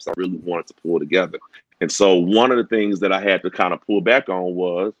concepts I really wanted to pull together. And so one of the things that I had to kind of pull back on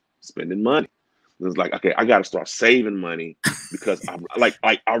was spending money. It was like, okay, I got to start saving money, because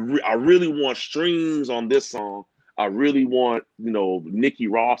I really want streams on this song. I really want, you know, Nikki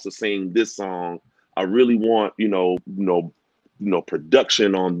Ross to sing this song. I really want, you know,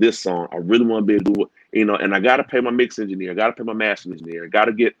 production on this song. I really want to be able to do it, you know, and I got to pay my mix engineer. I got to pay my master engineer. I got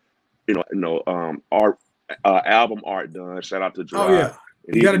to get, art, album art done. Shout out to Gerard. Oh yeah.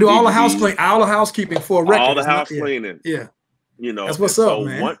 You got to do all the housekeeping for a record. All the house cleaning. Yeah. You know, that's what's up,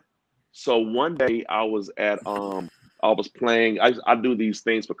 man. So one day I was at, I was playing, I do these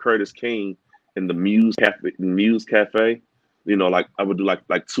things for Curtis King in the Muse Cafe. You know, like I would do like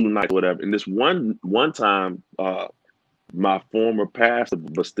 2 nights or whatever. And this one time, my former pastor,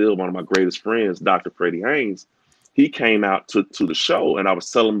 but still one of my greatest friends, Dr. Freddie Haynes, he came out to the show, and I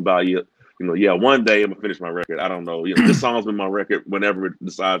was telling him about, you know, yeah, one day I'm gonna finish my record. I don't know, you know, this song's been my record whenever it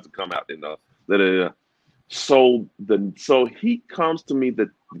decides to come out, you know. So he comes to me,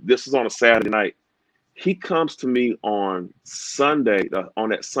 this is on a Saturday night. He comes to me on Sunday, on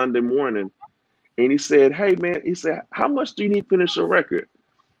that Sunday morning, and he said, "Hey man," he said, "how much do you need to finish your record?"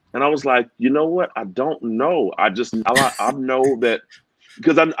 And I was like, you know what? I don't know. I know that,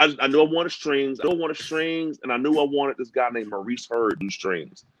 because I knew I wanted strings. And I knew I wanted this guy named Maurice Hurd do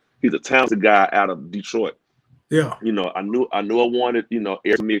strings. He's a talented guy out of Detroit. Yeah. You know, I knew I wanted, you know,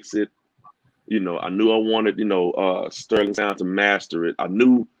 Air to mix it. You know, I knew I wanted, you know, Sterling Sound to master it. I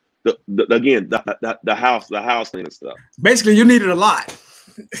knew the house cleaning stuff. Basically, you needed a lot.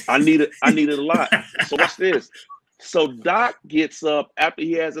 I needed a lot. So watch this. So Doc gets up after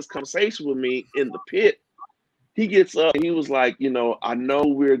he has this conversation with me in the pit. He gets up and he was like, you know, I know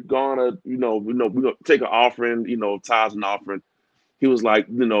we're gonna, we're gonna take an offering, you know, tithes and offering. He was like,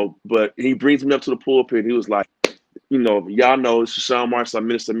 you know, but he brings me up to the pulpit. He was like, you know, y'all know it's Shaun Martin, I'm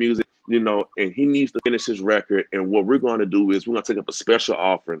Minister of Music, you know, and he needs to finish his record. And what we're going to do is we're going to take up a special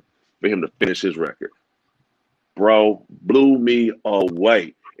offering for him to finish his record. Bro, blew me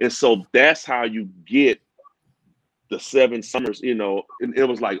away. And so that's how you get the 7 Summers, you know, and it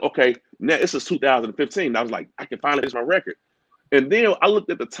was like, okay, now this is 2015. I was like, I can finally finish my record. And then I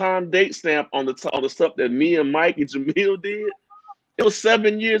looked at the time date stamp on the stuff that me and Mike and Jamil did. It was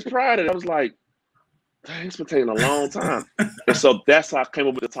 7 years prior to that. I was like, dang, it's been taking a long time. And so that's how I came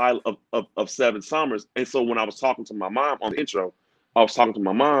up with the title of 7 Summers. And so when I was talking to my mom on the intro, I was talking to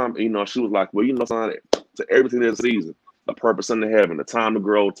my mom, and, you know, she was like, well, you know, son, to everything there's a season, a purpose under heaven, a time to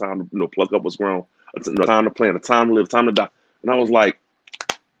grow, time to, you know, pluck up what's grown, a time to plant, a time to live, time to die. And I was like,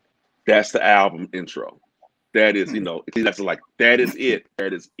 that's the album intro. That is, you know, that's like, that is it.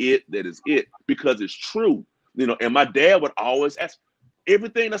 That is it. That is it. Because it's true. You know, and my dad would always ask,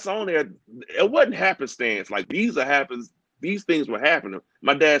 everything that's on there, it wasn't happenstance. Like, these things were happening.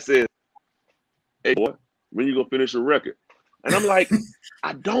 My dad said, hey, boy, when you gonna finish a record? And I'm like,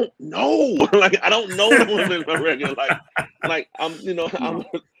 I don't know. Like, I don't know when I'm in my record. Like I'm, you know,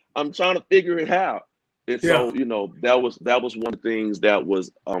 I'm trying to figure it out. And so, you know, that was one of the things that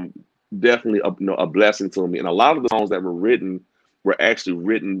was definitely a, you know, a blessing to me. And a lot of the songs that were written were actually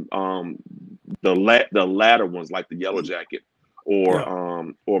written, the latter ones, like the Yellow Jacket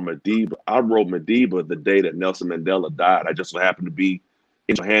or Madiba. I wrote Madiba the day that Nelson Mandela died. I just so happened to be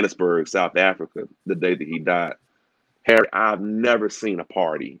in Johannesburg, South Africa, the day that he died. Harry, I've never seen a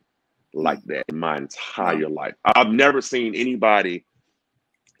party like that in my entire life. I've never seen anybody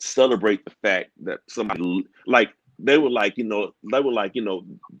celebrate the fact that somebody, like, they were like, you know,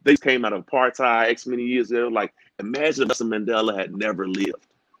 they came out of apartheid X many years ago. Like, imagine if Nelson Mandela had never lived.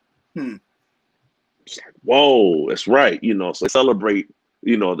 It's like, whoa, that's right. You know, so celebrate,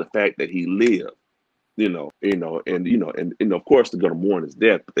 you know, the fact that he lived, and of course they're going to mourn his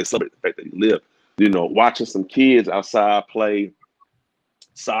death, but they celebrate the fact that he lived. You know, watching some kids outside play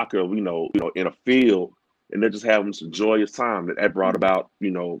soccer, you know, in a field, and they're just having some joyous time that brought about,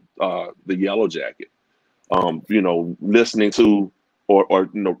 you know, the Yellow Jacket. You know, listening to or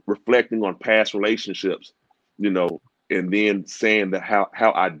you know, reflecting on past relationships, you know, and then saying that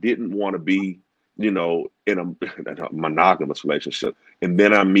how I didn't want to be, you know, in a monogamous relationship, and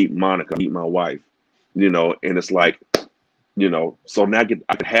then I meet Monica, meet my wife, you know, and it's like, you know, so now I can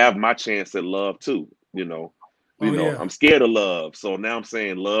have my chance at love too, you know. I'm scared of love, so now I'm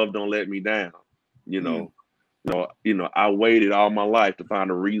saying love don't let me down, you know. I waited all my life to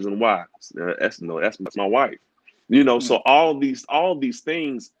find a reason why. That's my wife, you know. So all these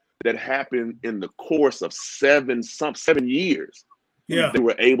things that happened in the course of 7 years, they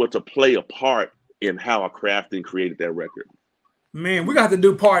were able to play a part in how I crafted and created that record. Man, we got to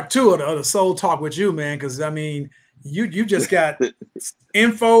do part 2 of the Soul Talk with you, man, because I mean, you just got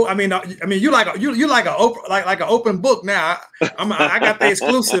info. I mean, you like an open book now. I got the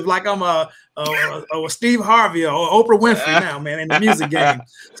exclusive, like I'm a Steve Harvey or Oprah Winfrey now, man, in the music game.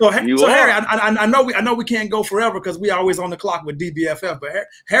 So Harry, I know we can't go forever because we always on the clock with DBFF, but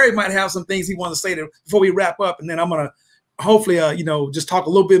Harry might have some things he wants to say before we wrap up, and then I'm gonna hopefully you know, just talk a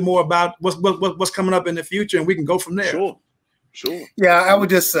little bit more about what's coming up in the future, and we can go from there. Sure. Yeah, I would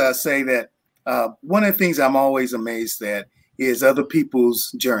just say that one of the things I'm always amazed at is other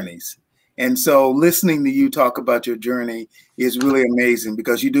people's journeys. And so listening to you talk about your journey is really amazing,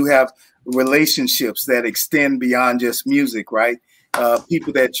 because you do have relationships that extend beyond just music, right?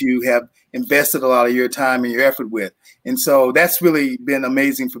 People that you have invested a lot of your time and your effort with. And so that's really been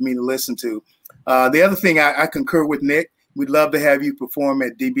amazing for me to listen to. The other thing, I concur with Nick. We'd love to have you perform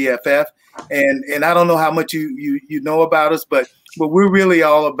at DBFF. And I don't know how much you know about us, but we're really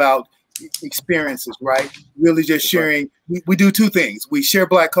all about experiences, right? Really just sharing. We do 2 things. We share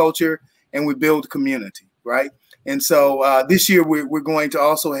Black culture and we build community, right? And so this year we're going to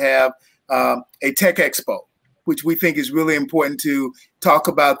also have a tech expo, which we think is really important to talk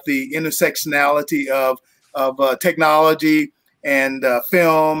about the intersectionality of technology and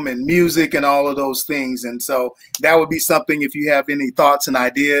film and music and all of those things. And so that would be something, if you have any thoughts and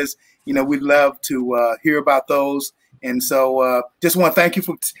ideas, you know, we'd love to hear about those. And so just want to thank you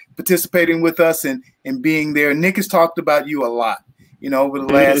for participating with us and being there. Nick has talked about you a lot, you know, over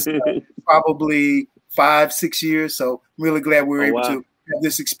the last probably 5-6 years. So I'm really glad we were able to have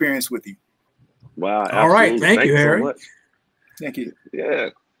this experience with you. Wow. All right. Thank you, Harry. So much. Thank you.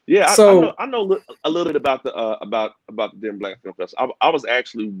 Yeah. So I know a little bit about the Denton Black Film Festival. I was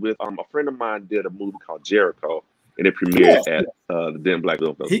actually with a friend of mine did a movie called Jericho, and it premiered at the Denton Black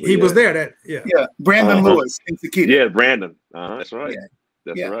Film Festival. He was there. Brandon Lewis. Yeah, Brandon. That's right.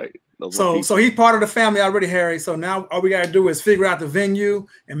 That's right. So he's part of the family already, Harry. So now all we got to do is figure out the venue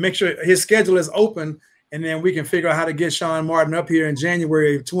and make sure his schedule is open, and then we can figure out how to get Shaun Martin up here in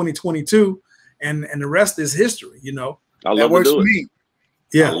January of 2022, and the rest is history. You know, I love to do it.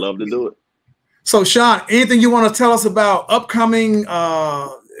 Yeah, I love to do it. So Shaun, anything you want to tell us about upcoming,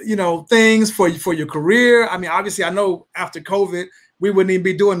 you know, things for your career? I mean, obviously, I know after COVID, we wouldn't even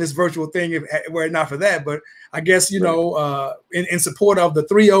be doing this virtual thing if were it not for that. But I guess, you know, in support of the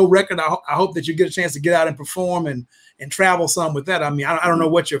 3-0 record, I hope that you get a chance to get out and perform and travel some with that. I mean, I don't know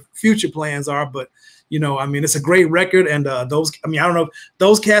what your future plans are, but You know, I mean, it's a great record, and those, I mean, I don't know,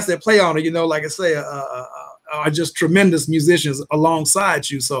 those cats that play on it, you know, like I say, are just tremendous musicians alongside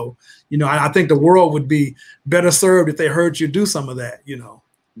you. So, you know, I think the world would be better served if they heard you do some of that, you know.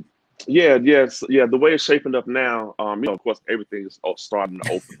 Yeah, yes, yeah. The way it's shaping up now, you know, of course, everything is starting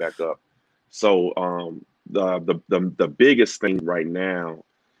to open back up. So, the biggest thing right now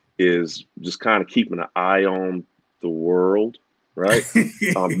is just kind of keeping an eye on the world, right?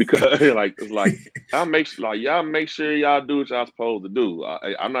 Because like it's like y'all make sure y'all do what y'all supposed to do.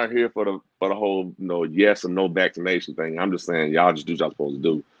 I'm not here for the whole yes or no vaccination thing. I'm just saying y'all just do what y'all supposed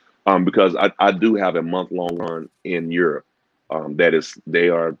to do. Because I do have a month-long run in Europe. That is, they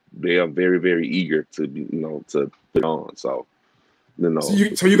are very, very eager to to put on. So so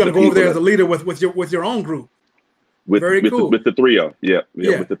you're gonna go over there as a leader with your own group. Very cool. With the trio, yeah,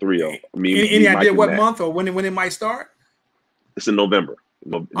 with the trio. I mean, any idea what month or when it might start? It's in November.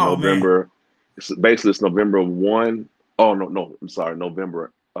 November. It's November 1. Oh no, I'm sorry,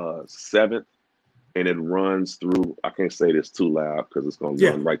 November 7th, and it runs through. I can't say this too loud because it's going to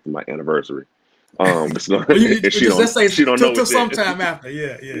run right through my anniversary. It's gonna, let's say she don't know till sometime after.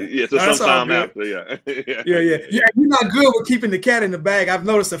 Yeah. Till sometime after. Yeah. You're not good with keeping the cat in the bag. I've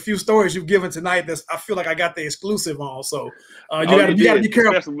noticed a few stories you've given tonight. I feel like I got the exclusive on. So you got to be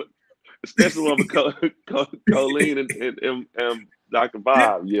careful. Especially with Colleen and Dr.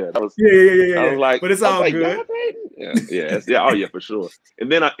 Bob. Yeah, that was. Yeah. I was like, but it's all good. Yeah. Oh yeah, for sure. And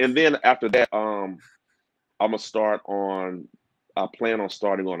then after that, I'm gonna start on. I plan on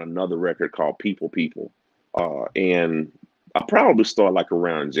starting on another record called People, and I'll probably start like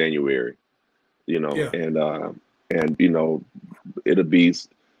around January, and it'll be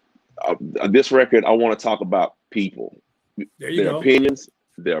this record. I want to talk about people, their opinions,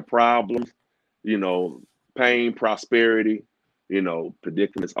 their problems, pain, prosperity,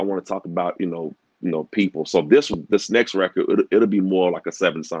 predicaments. I want to talk about people. So this next record, it'll be more like a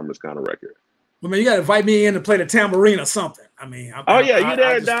Seven Summers kind of record. Well, man, you got to invite me in to play the tambourine or something. I mean, you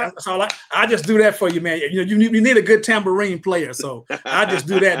there, Doc? That's all I just do that for you, man. You need a good tambourine player, so I just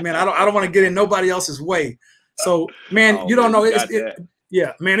do that, man. I don't want to get in nobody else's way. So, man, you don't know.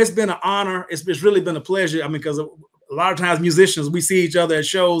 Man, it's been an honor. It's really been a pleasure. I mean, because a lot of times musicians, we see each other at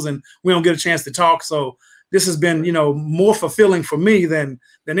shows and we don't get a chance to talk. So this has been, more fulfilling for me than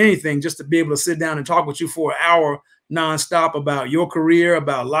anything, just to be able to sit down and talk with you for an hour nonstop about your career,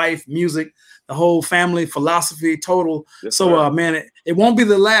 about life, music, the whole family, philosophy, total. Yes, so, man, it won't be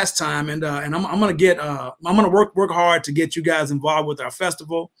the last time. And I'm gonna work hard to get you guys involved with our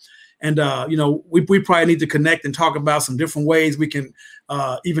festival. And, we probably need to connect and talk about some different ways we can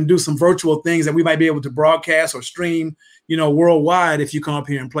even do some virtual things that we might be able to broadcast or stream, worldwide if you come up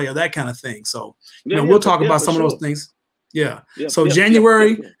here and play or that kind of thing. So, we'll talk about some of those things. Yeah. So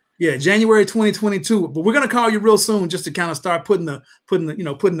January 2022, but we're going to call you real soon just to kind of start putting the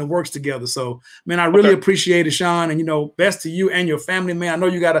works together. So, man, I really appreciate it, Shaun, and, best to you and your family, man. I know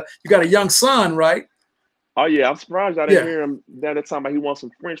you got a young son, right? Oh yeah, I'm surprised I didn't hear him that time. He wants some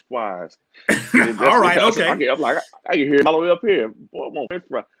French fries. All right, okay. I'm like, I can hear him all the way up here. Boy, I want French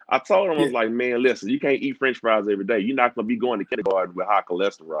fries. I told him, I was like, man, listen, you can't eat French fries every day. You're not gonna be going to kindergarten with high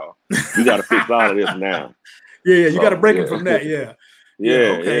cholesterol. You got to fix all of this now. Yeah, you got to break him from that. Yeah.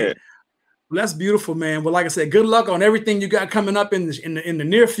 Well, that's beautiful, man. Well, like I said, good luck on everything you got coming up in the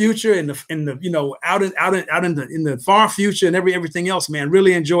near future, in the out in the far future, and everything else, man.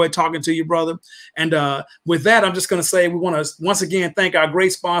 Really enjoyed talking to you, brother. And with that, I'm just going to say we want to once again thank our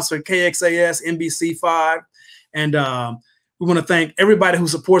great sponsor, KXAS NBC5, and we want to thank everybody who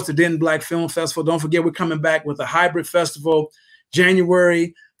supports the Denton Black Film Festival. Don't forget, we're coming back with a hybrid festival,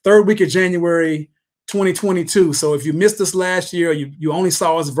 third week of January 2022. So if you missed us last year, you only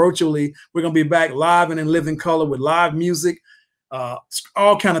saw us virtually, we're going to be back live and in living color with live music,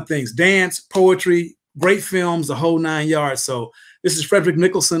 all kind of things, dance, poetry, great films, the whole 9 yards. So this is Frederick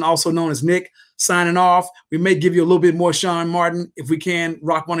Nicholson, also known as Nick, signing off. We may give you a little bit more Shaun Martin if we can,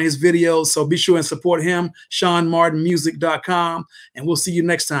 rock one of his videos. So be sure and support him, ShaunMartinmusic.com. And we'll see you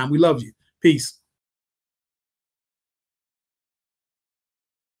next time. We love you. Peace.